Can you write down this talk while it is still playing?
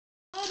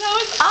That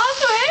was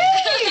awesome.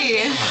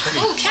 Hey.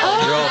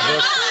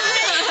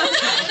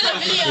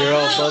 You're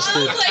all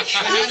busted.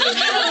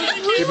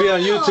 You'll be on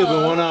YouTube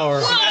in 1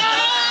 hour.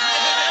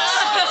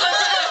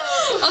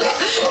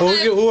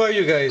 Who are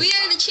you guys? We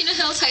are the Chino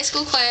Hills High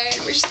School Choir,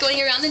 and we're just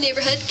going around the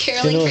neighborhood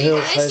caroling Chino for you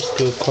Hills guys. High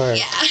School Choir.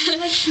 Yeah.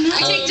 We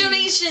take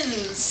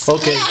donations.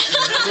 Okay.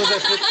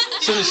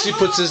 As soon as she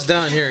puts this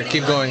down, here,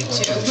 keep going.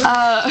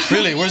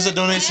 Really, where's the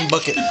donation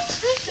bucket?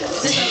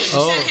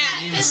 Oh.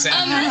 Do you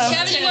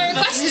have any more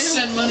requests?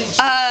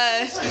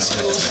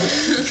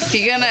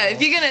 If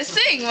you're gonna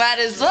sing, might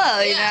as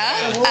well, you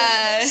know.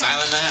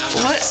 Silent Night.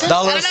 What?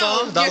 Dollar I a don't know.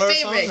 song? Dollar Your a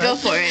favorite? song? Go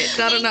for it.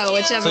 I don't know.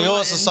 Whichever. So you one.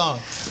 want us a song?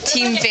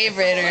 Team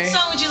favorite or What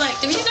song would you like?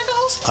 Do we need our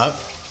goals? I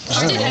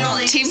don't know.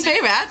 team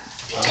favorite?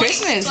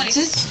 Christmas.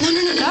 Just No. I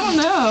don't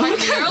know.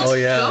 Oh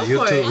yeah,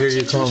 Go for YouTube. it. Here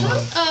you come.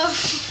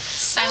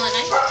 Silent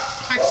Night.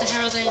 Harks the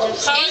Herald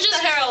Angels. Angels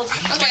Herald.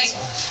 Okay.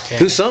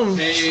 Do something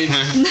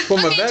before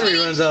my battery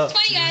runs out.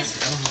 20 guys.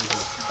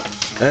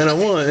 And a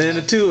 1, and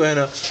a 2, and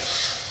a.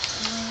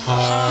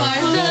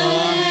 Hark the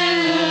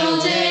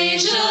herald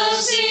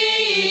angels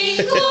sing,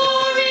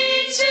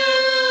 glory to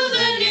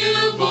the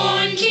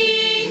newborn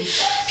King.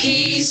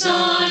 Peace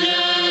on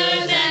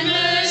earth and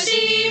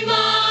mercy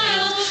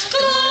mild,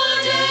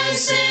 God and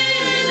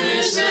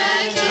sinners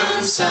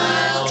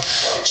reconciled.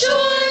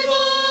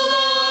 Joyful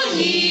all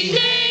ye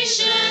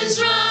nations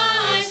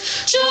rise,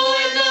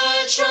 joy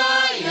the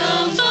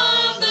triumph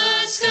of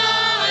the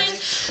skies.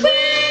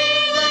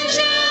 With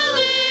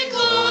angelic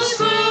hosts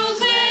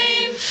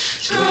proclaim,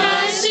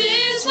 Christ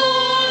is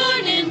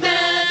born in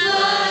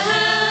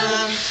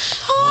Bethlehem.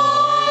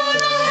 All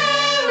the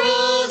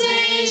herald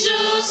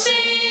angels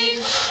sing,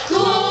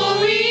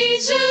 glory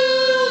to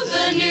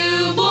the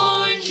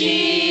newborn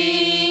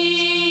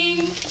King.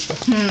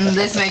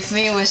 This makes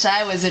me wish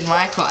I was in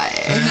my choir.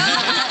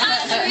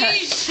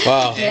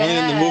 Wow, only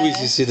in the movies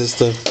you see this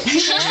stuff.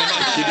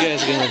 You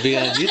guys are gonna be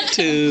on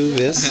YouTube.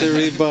 Yes,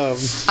 sir, Bob.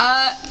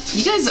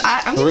 You guys,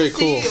 I'm Very gonna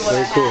cool, see what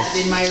very I cool. have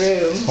in my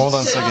room. Hold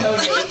on a second.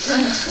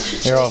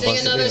 You're all Sing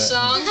busted. another Do that.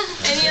 song.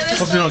 Any other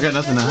Hope you don't got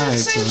nothing to hide.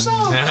 So. Sing another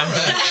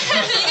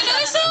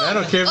song. I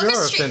don't care if you're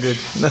Orchestra- offended.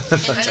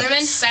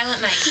 German?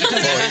 Silent Night.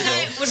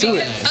 Do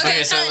it.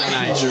 Okay, Silent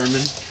Night.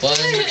 German. 1,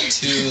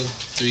 2,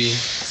 3.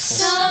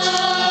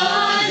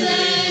 Silent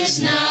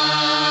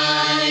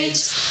night,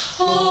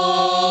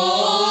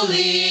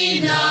 holy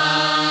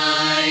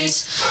night,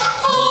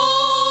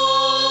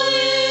 all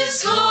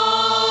is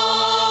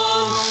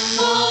calm,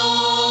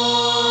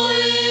 all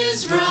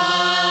is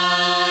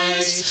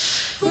bright,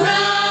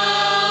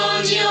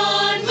 round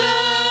yon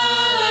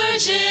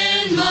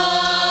virgin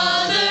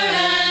mother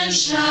and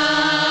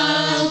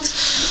child,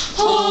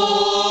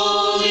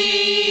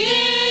 holy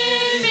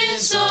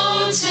infant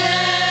so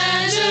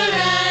tender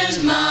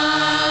and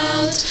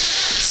mild,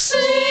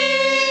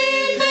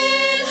 sleep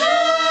in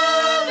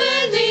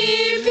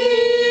heavenly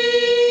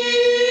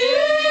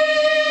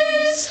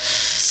peace,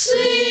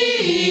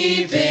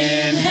 sleep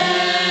in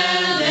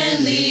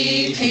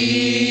heavenly peace.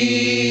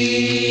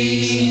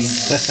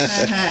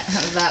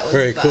 That was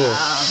Very cool.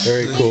 bomb.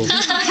 Very cool.